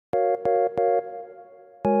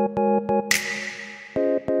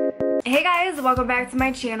Hey guys, welcome back to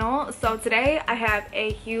my channel. So today I have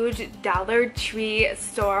a huge Dollar Tree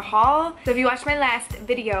store haul. So if you watched my last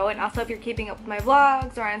video, and also if you're keeping up with my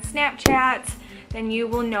vlogs or on Snapchat, then you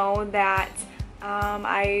will know that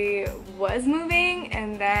I was moving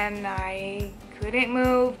and then I couldn't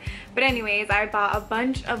move. But anyways, I bought a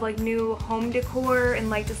bunch of like new home decor and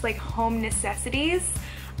like just like home necessities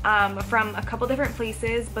from a couple different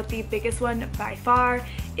places, but the biggest one by far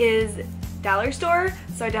is dollar store.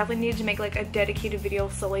 So I definitely need to make like a dedicated video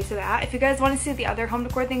solely to that. If you guys want to see the other home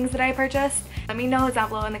decor things that I purchased, let me know down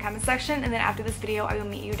below in the comment section, and then after this video I will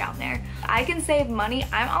meet you down there. I can save money,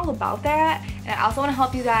 I'm all about that, and I also want to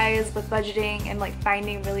help you guys with budgeting and like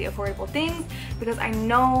finding really affordable things, because I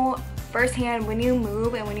know firsthand when you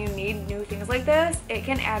move and when you need new things like this, it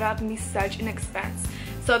can add up and be such an expense.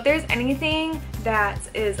 So if there's anything that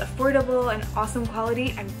is affordable and awesome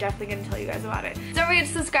quality, I'm definitely going to tell you guys about it. Don't forget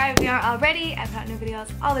to subscribe if you aren't already. I put out new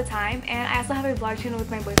videos all the time, and I also have a vlog channel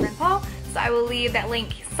with my boyfriend Paul, so I will leave that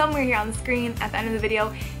link somewhere here on the screen at the end of the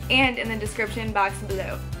video and in the description box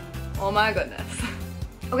below. Oh my goodness.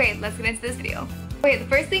 Okay, let's get into this video. Okay, the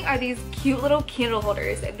first thing are these cute little candle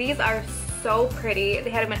holders. These are so pretty.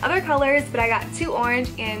 They had them in other colors, but I got 2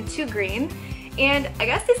 orange and 2 green. And I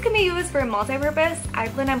guess these can be used for multi-purpose. I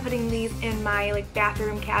plan on putting these in my like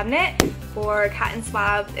bathroom cabinet for cotton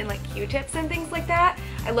swabs and like Q-tips and things like that.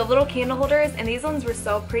 I love little candle holders, and these ones were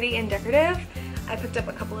so pretty and decorative. I picked up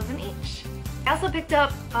a couple of them each. I also picked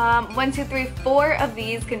up 4 of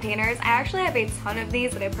these containers. I actually have a ton of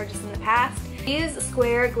these that I purchased in the past. These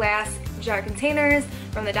square glass jar containers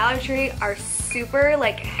from the Dollar Tree are super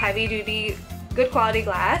like heavy duty, good quality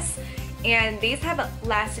glass. And these have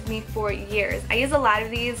lasted me for years. I use a lot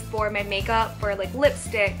of these for my makeup, for like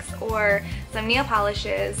lipsticks or some nail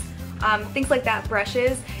polishes, things like that,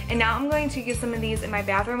 brushes. And now I'm going to use some of these in my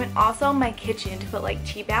bathroom and also my kitchen to put like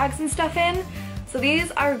tea bags and stuff in. So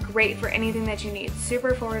these are great for anything that you need.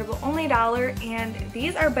 Super affordable, only $1, and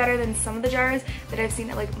these are better than some of the jars that I've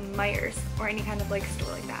seen at like Meijer's or any kind of like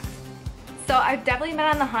store like that. So I've definitely been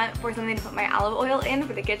on the hunt for something to put my olive oil in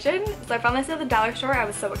for the kitchen. So I found this at the dollar store. I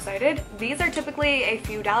was so excited. These are typically a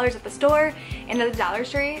few dollars at the store, and at the Dollar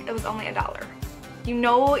Tree it was only $1. You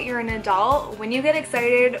know you're an adult when you get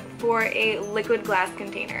excited for a liquid glass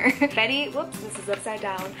container. Whoops, this is upside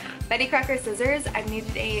down. BriaCrista scissors. I've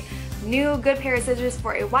needed a new good pair of scissors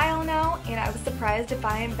for a while now, and I was surprised to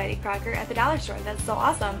find BriaCrista at the dollar store. That's so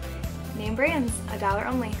awesome. Name brands, $1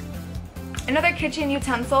 only. Another kitchen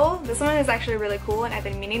utensil. This one is actually really cool, and I've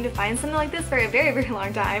been meaning to find something like this for a very, very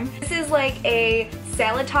long time. This is like a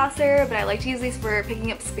salad tosser, but I like to use these for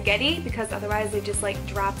picking up spaghetti because otherwise it just like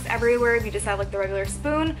drops everywhere if you just have like the regular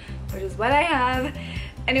spoon, which is what I have.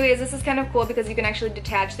 Anyways, this is kind of cool because you can actually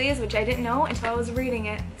detach these, which I didn't know until I was reading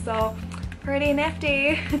it. So pretty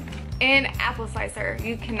nifty. An apple slicer.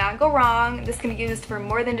 You cannot go wrong. This can be used for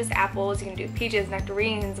more than just apples. You can do peaches,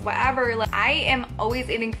 nectarines, whatever. Like, I am always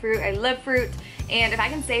eating fruit. I love fruit, and if I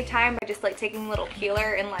can save time by just like taking a little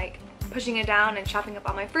peeler and like pushing it down and chopping up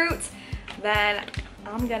all my fruits, then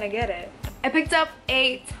I'm gonna get it. I picked up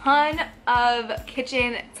a ton of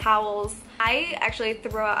kitchen towels. I actually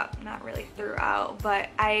not really threw out, but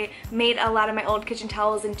I made a lot of my old kitchen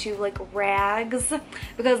towels into like rags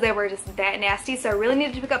because they were just that nasty. So I really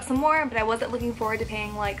needed to pick up some more, but I wasn't looking forward to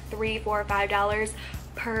paying like $3, $4, $5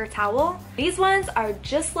 per towel. These ones are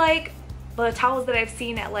just like the towels that I've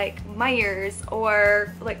seen at like Meijer's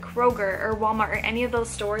or like Kroger or Walmart or any of those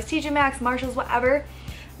stores, TJ Maxx, Marshalls, whatever.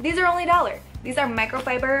 These are only $1. These are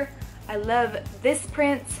microfiber. I love this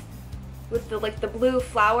print with the like the blue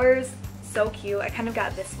flowers. So cute. I kind of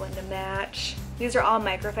got this one to match. These are all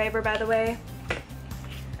microfiber, by the way.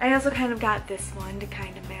 I also kind of got this one to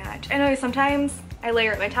kind of match. I know sometimes I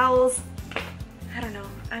layer up my towels. I don't know.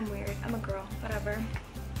 I'm weird. I'm a girl. Whatever.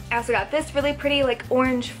 I also got this really pretty like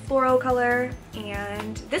orange floral color,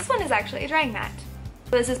 and this one is actually a drying mat.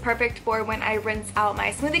 This is perfect for when I rinse out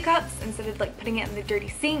my smoothie cups. Instead of like putting it in the dirty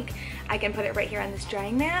sink, I can put it right here on this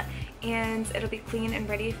drying mat, and it'll be clean and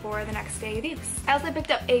ready for the next day of use. I also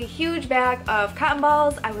picked up a huge bag of cotton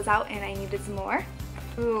balls. I was out and I needed some more.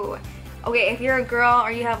 Ooh. Okay, if you're a girl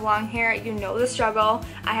or you have long hair, you know the struggle.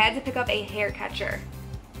 I had to pick up a hair catcher.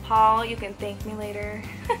 Paul, you can thank me later.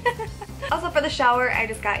 Also for the shower, I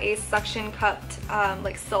just got a suction cupped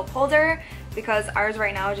like soap holder because ours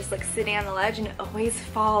right now is just like sitting on the ledge and it always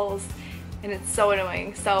falls and it's so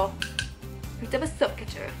annoying. So picked up a soap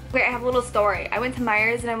catcher. Okay, I have a little story. I went to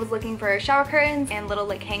Meijer's and I was looking for shower curtains and little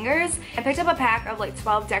like hangers. I picked up a pack of like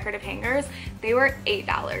 12 decorative hangers. They were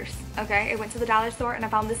 $8. Okay, I went to the dollar store and I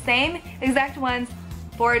found the same exact ones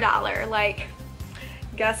for $1. Like,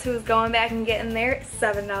 guess who's going back and getting their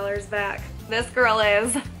 $7 back? This girl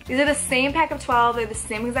is. These are the same pack of 12. They're the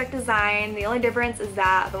same exact design. The only difference is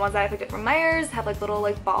that the ones that I picked up from Myers have like little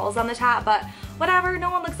like balls on the top, but whatever,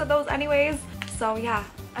 no one looks at those anyways. So yeah,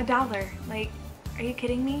 $1. Like, are you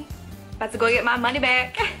kidding me? About to go get my money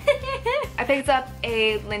back. I picked up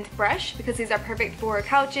a lint brush because these are perfect for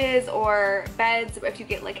couches or beds. If you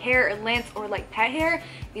get like hair or lint or like pet hair,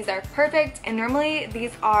 these are perfect. And normally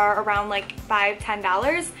these are around like $5,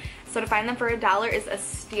 $10. So to find them for $1 is a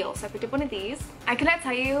steal. So I picked up one of these. I cannot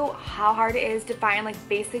tell you how hard it is to find like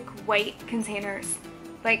basic white containers.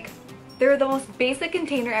 Like, they're the most basic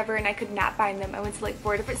container ever and I could not find them. I went to like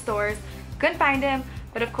 4 different stores, couldn't find them.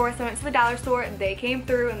 But of course I went to the dollar store, they came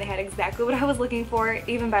through and they had exactly what I was looking for,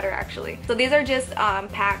 even better actually. So these are just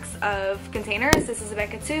packs of containers. This is a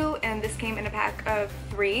pack of 2 and this came in a pack of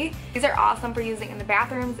 3. These are awesome for using in the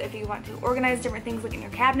bathrooms if you want to organize different things like in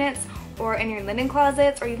your cabinets or in your linen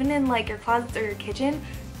closets or even in like your closets or your kitchen.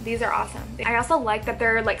 These are awesome. I also like that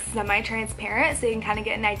they're like semi-transparent so you can kind of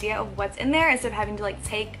get an idea of what's in there instead of having to like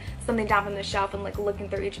take something down from the shelf and like looking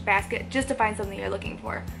through each basket just to find something you're looking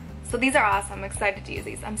for. So these are awesome. I'm excited to use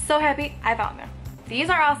these. I'm so happy I found them. These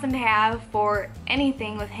are awesome to have for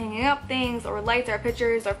anything with hanging up things or lights or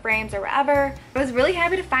pictures or frames or whatever. I was really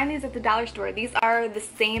happy to find these at the dollar store. These are the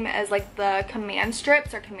same as like the command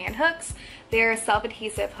strips or command hooks. They're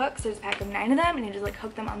self-adhesive hooks. There's a pack of 9 of them and you just like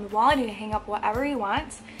hook them on the wall and you can hang up whatever you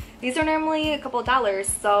want. These are normally a couple of dollars,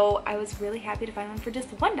 so I was really happy to find them for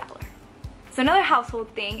just $1. So another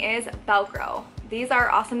household thing is Velcro. These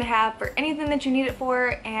are awesome to have for anything that you need it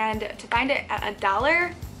for, and to find it at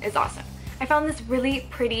 $1 is awesome. I found this really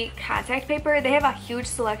pretty contact paper. They have a huge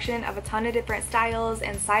selection of a ton of different styles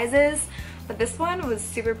and sizes, but this one was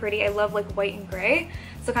super pretty. I love like white and gray.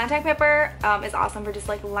 So contact paper is awesome for just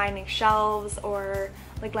like lining shelves or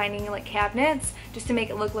like lining like cabinets, just to make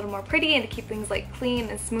it look a little more pretty and to keep things like clean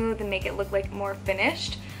and smooth and make it look like more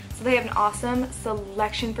finished. So they have an awesome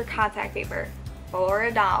selection for contact paper for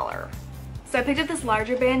 $1. So I picked up this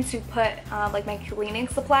larger bin to put like my cleaning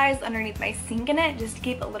supplies underneath my sink in it, just to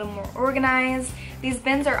keep it a little more organized. These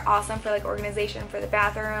bins are awesome for like organization for the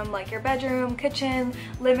bathroom, like your bedroom, kitchen,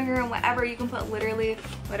 living room, whatever. You can put literally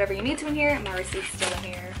whatever you need to in here. My receipt's still in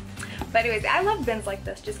here. But anyways, I love bins like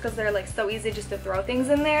this just because they're like so easy just to throw things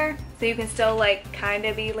in there. So you can still like kind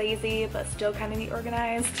of be lazy but still kind of be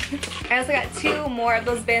organized. I also got 2 more of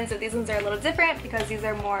those bins, but these ones are a little different because these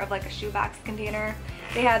are more of like a shoebox container.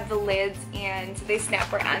 They have the lids and they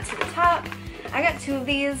snap right onto the top. I got 2 of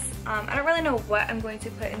these. I don't really know what I'm going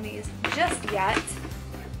to put in these just yet,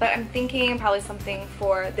 but I'm thinking probably something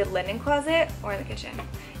for the linen closet or in the kitchen.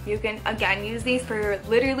 You can again use these for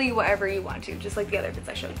literally whatever you want to, just like the other bits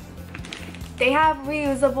I showed. They have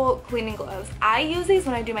reusable cleaning gloves. I use these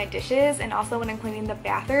when I do my dishes and also when I'm cleaning the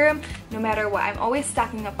bathroom, no matter what. I'm always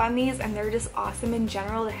stocking up on these and they're just awesome in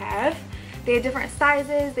general to have. They have different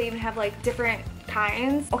sizes. They even have like different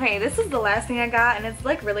kinds. Okay, this is the last thing I got and it's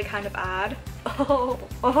like really kind of odd.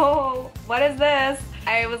 Oh, what is this?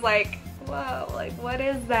 I was like, whoa, like what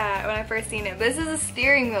is that when I first seen it? This is a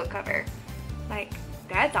steering wheel cover. Like,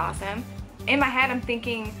 that's awesome. In my head, I'm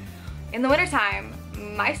thinking, in the wintertime,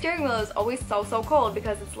 my steering wheel is always so cold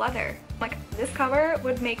because it's leather. Like, this cover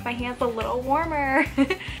would make my hands a little warmer.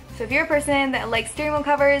 So if you're a person that likes steering wheel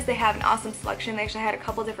covers, they have an awesome selection. They actually had a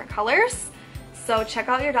couple different colors. So check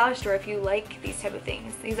out your dollar store if you like these type of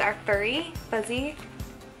things. These are furry, fuzzy,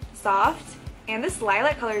 soft, and this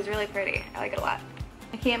lilac color is really pretty. I like it a lot.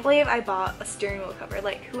 I can't believe I bought a steering wheel cover.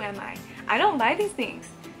 Like, who am I? I don't buy these things,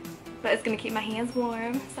 but it's gonna keep my hands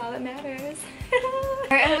warm. That's all that matters.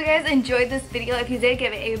 Alright, I hope you guys enjoyed this video. If you did,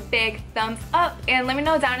 give it a big thumbs up and let me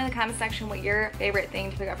know down in the comment section what your favorite thing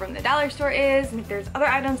to pick up from the dollar store is and if there's other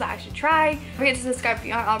items that I should try. Don't forget to subscribe if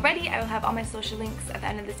you aren't already. I will have all my social links at the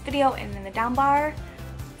end of this video and in the down bar.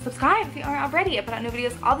 Subscribe if you aren't already. I put out new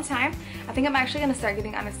videos all the time. I think I'm actually going to start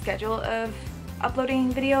getting on a schedule of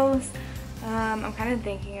uploading videos. I'm kind of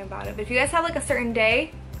thinking about it, but if you guys have like a certain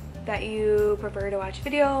day that you prefer to watch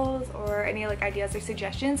videos or any like ideas or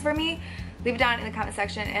suggestions for me, leave it down in the comment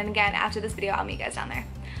section, and again after this video I'll meet you guys down there.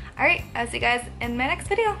 Alright, I'll see you guys in my next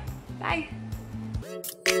video. Bye!